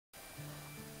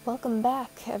Welcome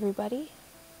back, everybody.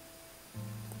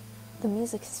 The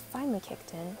music has finally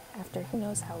kicked in after who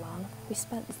knows how long. We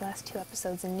spent the last 2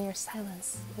 episodes in near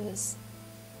silence. It was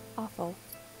awful.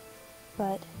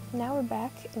 But now we're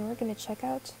back and we're going to check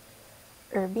out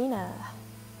Urbina.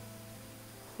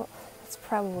 Well, that's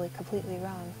probably completely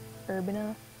wrong.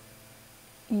 Urbina?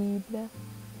 Ibna?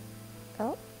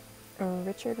 Oh,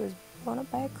 Richard was blown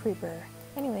up by a creeper.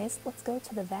 Anyways, let's go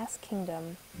to the vast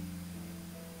kingdom.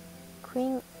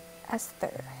 Queen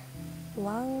Esther.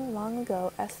 Long, long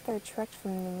ago, Esther trekked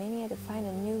from Romania to find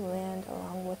a new land.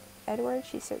 Along with Edward,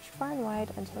 she searched far and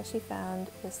wide until she found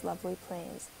this lovely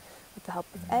plains. With the help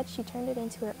of Ed, she turned it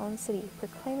into her own city,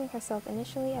 proclaiming herself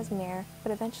initially as mayor,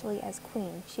 but eventually as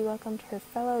queen. She welcomed her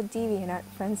fellow DeviantArt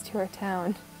friends to her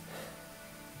town.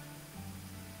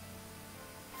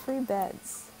 Free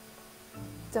beds.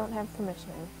 Don't have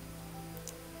permission.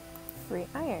 Free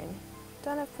iron.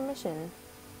 Don't have permission.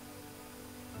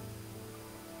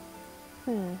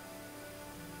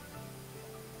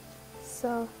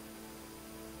 So,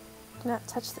 do not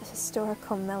touch the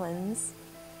historical melons.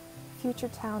 Future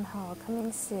town hall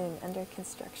coming soon, under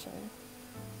construction.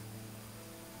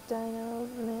 Dino,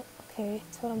 okay,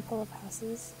 totem pole of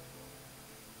houses.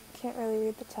 Can't really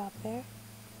read the top there.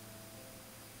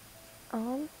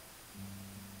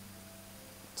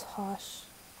 Tosh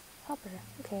Hopper,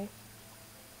 okay.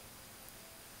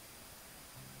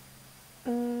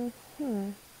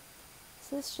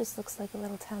 So this just looks like a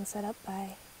little town set up by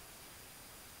a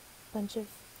bunch of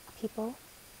people.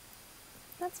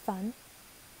 That's fun.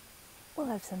 We'll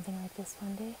have something like this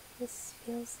one day. This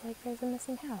feels like there's a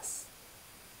missing house.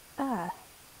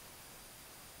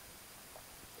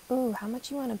 Ooh, how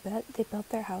much you want to bet they built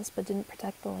their house but didn't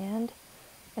protect the land?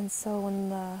 And so when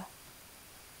the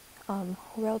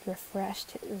world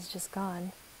refreshed, it was just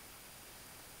gone.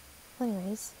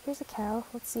 Anyways, here's a cow.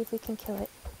 Let's see if we can kill it.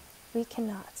 We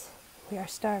cannot. We are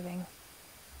starving.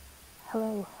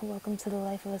 Hello, welcome to the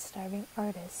life of a starving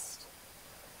artist.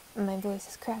 My voice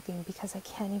is cracking because I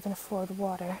can't even afford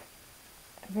water.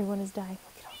 Everyone is dying.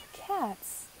 Look at all the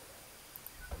cats.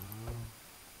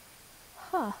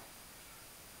 Huh.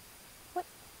 What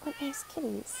nice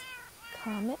kitties.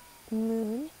 Comet,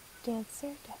 Moon,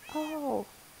 Dancer, oh!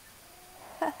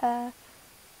 Haha.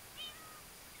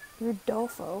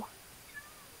 Rodolfo.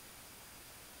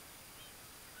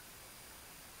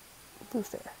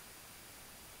 Luther.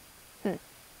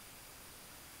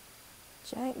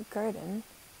 Giant garden.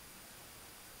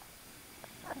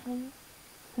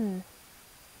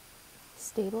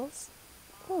 Stables.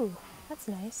 Ooh, that's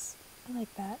nice. I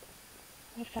like that.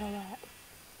 I like that a lot.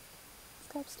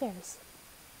 Let's go upstairs.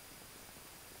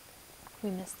 We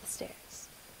missed the stairs.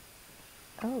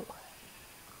 Oh.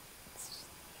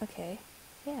 Okay.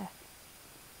 Yeah.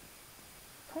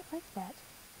 Quite like that.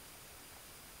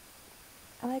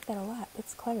 I like that a lot.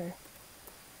 It's clever.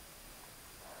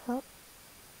 Well,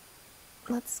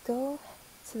 let's go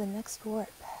to the next warp.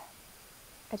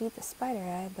 I'd eat the spider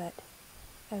eye, but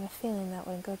I have a feeling that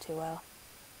wouldn't go too well.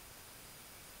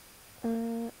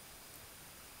 Oh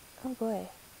boy.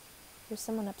 There's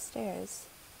someone upstairs.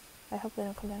 I hope they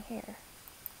don't come down here.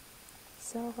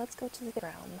 So let's go to the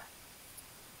realm.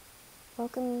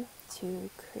 Welcome to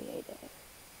Creative.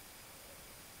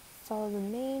 Follow the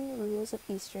main rules of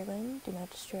Easterland. Do not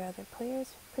destroy other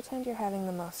players. Pretend you're having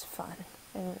the most fun.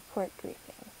 And report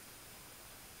griefing.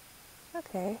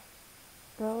 Okay.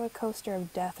 Roller coaster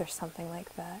of death or something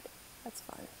like that. That's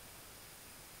fun.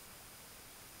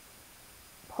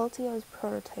 Poltio's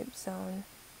prototype zone.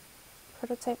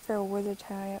 Prototype for a wizard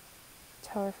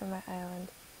tower for my island.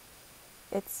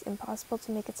 It's impossible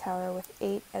to make a tower with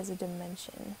 8 as a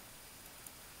dimension.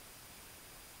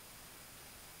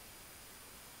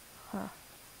 Huh.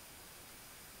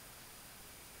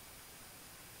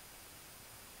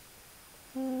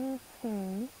 A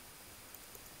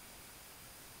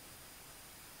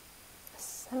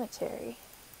cemetery.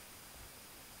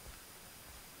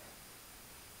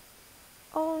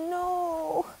 Oh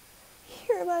no!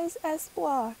 Here lies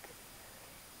SBlock.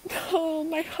 Oh,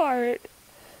 my heart.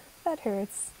 That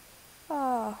hurts.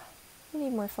 Ah, you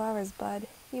need more flowers, bud.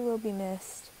 You will be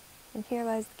missed. And here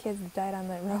lies the kids that died on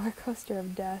the roller coaster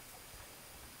of death.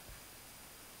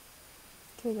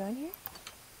 Can we go in here?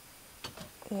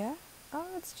 Yeah? Oh,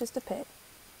 it's just a pit.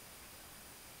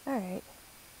 Alright.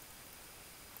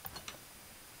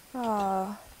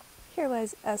 Ah, here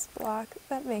lies SBlock.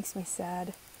 That makes me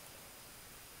sad.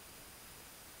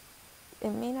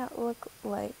 It may not look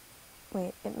like...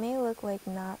 Wait, it may look like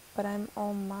not, but I'm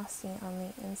all mossy on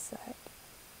the inside.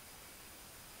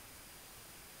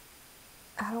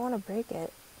 I don't want to break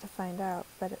it to find out,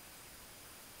 but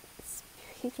it's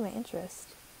piqued my interest.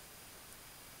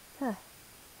 Huh.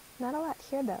 Not a lot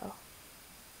here, though.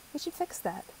 We should fix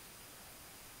that.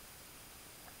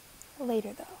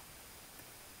 Later, though.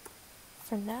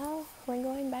 For now, we're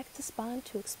going back to spawn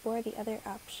to explore the other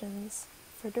options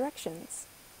for directions.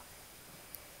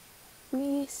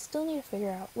 We still need to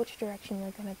figure out which direction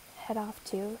we're going to head off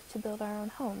to build our own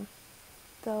home.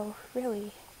 Though,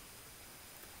 really,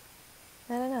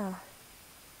 I don't know.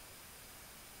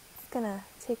 It's gonna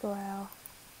take a while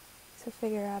to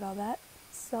figure out all that,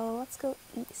 so let's go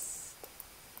east.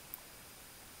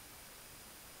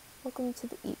 Welcome to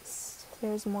the east.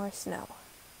 There's more snow.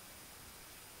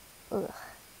 Ugh.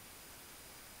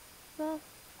 Well,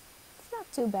 it's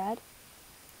not too bad.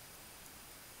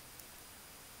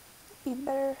 Be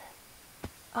better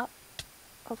up.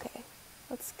 Okay,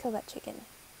 let's kill that chicken.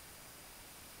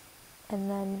 And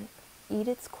then eat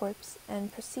its corpse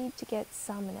and proceed to get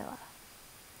salmonella.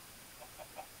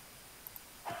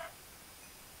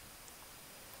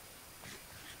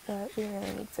 But we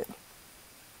really need food.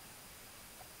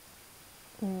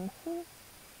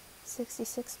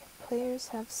 66 players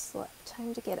have slept.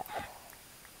 Time to get up.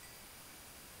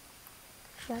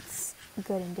 That's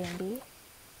good and dandy.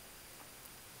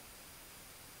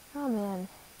 Oh man,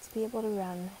 to be able to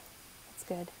run. That's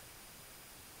good.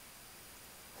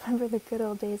 Remember the good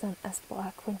old days on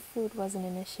SBlock when food wasn't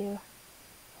an issue?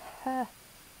 Huh.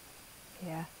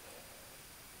 Yeah.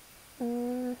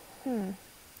 Man,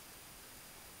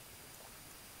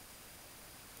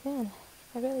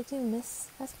 I really do miss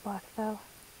SBlock though.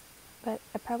 But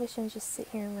I probably shouldn't just sit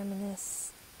here and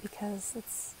reminisce because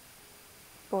it's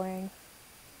boring.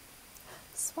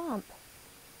 Swamp.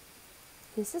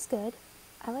 This is good.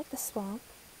 I like the swamp.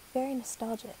 Very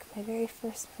nostalgic. My very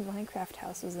first Minecraft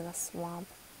house was in a swamp.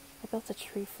 I built a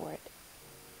tree for it.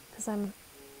 Because I'm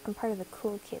part of the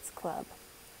cool kids club.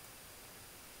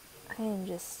 I am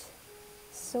just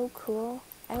so cool.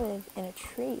 I live in a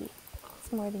tree.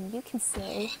 It's more than you can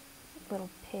say, little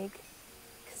pig.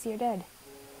 Because you're dead.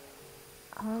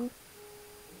 Oh,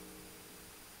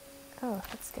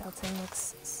 that skeleton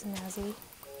looks snazzy.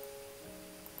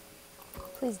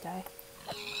 Please die.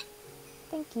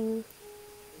 Thank you.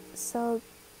 So,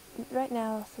 right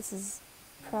now, this is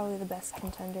probably the best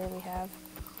contender we have.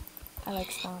 I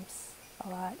like swamps a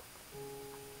lot.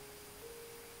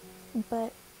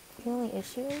 But the only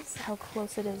issue is how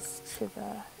close it is to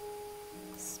the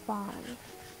spawn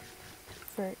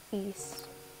for east.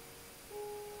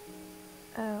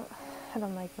 Oh, I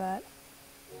don't like that.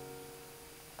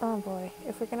 Oh boy,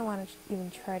 if we're gonna want to even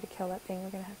try to kill that thing,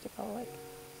 we're gonna have to go like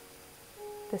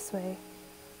this way.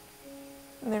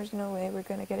 And there's no way we're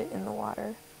gonna get it in the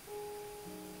water.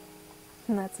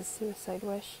 And that's a suicide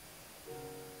wish.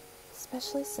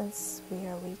 Especially since we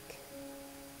are weak.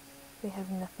 We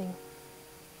have nothing.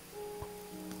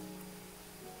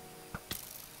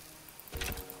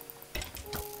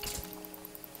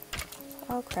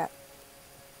 Oh crap.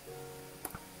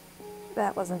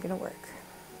 That wasn't gonna work.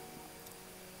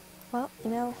 Well,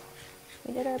 you know,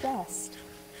 we did our best.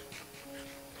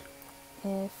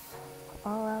 If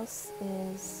all else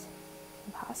is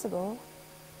impossible,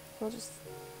 we'll just,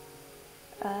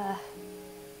 I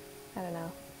don't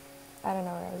know. I don't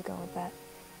know where I was going with that.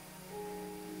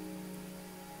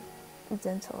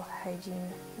 Dental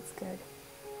hygiene, that's good.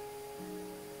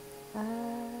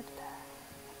 Oh,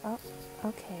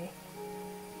 okay.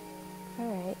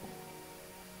 Alright.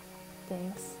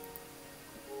 Thanks.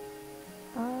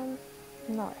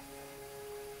 North.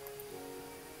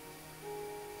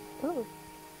 Ooh,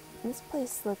 this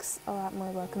place looks a lot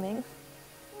more welcoming.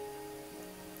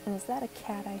 And is that a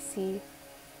cat I see?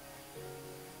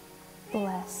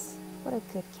 Bless. What a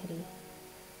good kitty.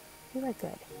 You are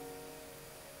good.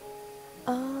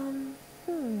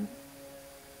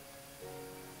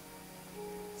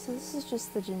 So this is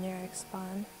just the generic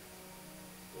spawn.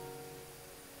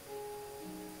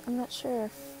 I'm not sure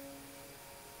if...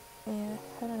 Yeah,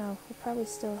 I don't know. We'll probably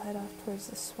still head off towards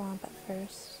the swamp at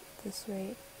first, at this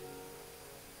rate.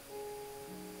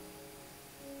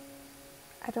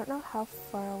 I don't know how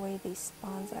far away these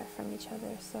spawns are from each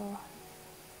other, so...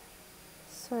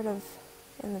 Sort of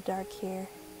in the dark here.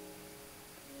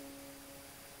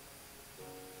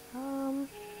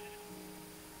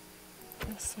 Let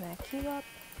me smack you up.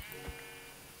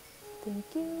 Thank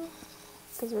you.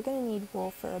 Because we're gonna need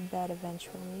wool for a bed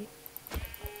eventually.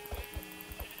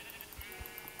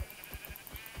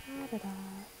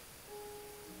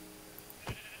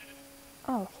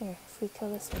 Oh, here, if we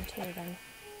kill this one too, then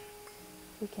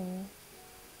we can...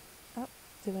 Oh,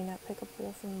 did we not pick up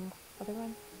wool from the other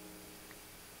one?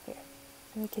 Here.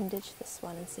 And we can ditch this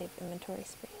one and save inventory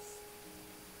space.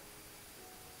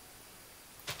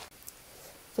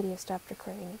 video stopped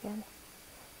recording again.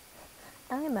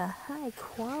 I'm a high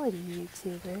quality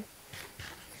YouTuber.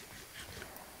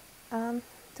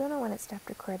 Don't know when it stopped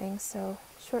recording, so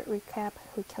short recap,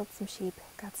 we killed some sheep,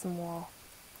 got some wool,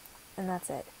 and that's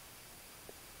it.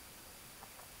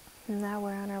 And now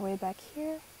we're on our way back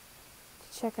here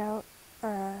to check out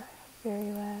our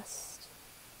very last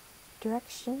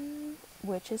direction,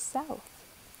 which is south.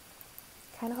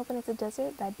 Kinda hoping it's a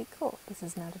desert, that'd be cool. This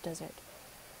is not a desert.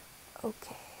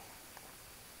 Okay.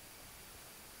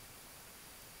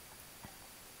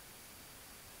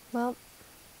 Well,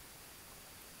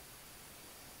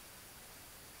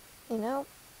 you know,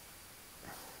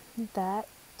 that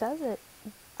does it.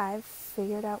 I've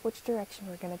figured out which direction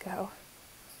we're gonna go.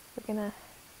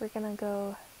 We're gonna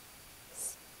go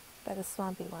by the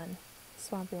swampy one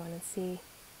and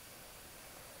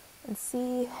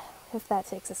see if that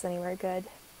takes us anywhere good.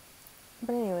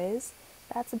 But anyways,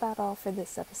 that's about all for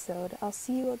this episode. I'll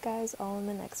see you guys all in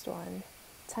the next one.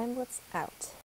 Timelets out.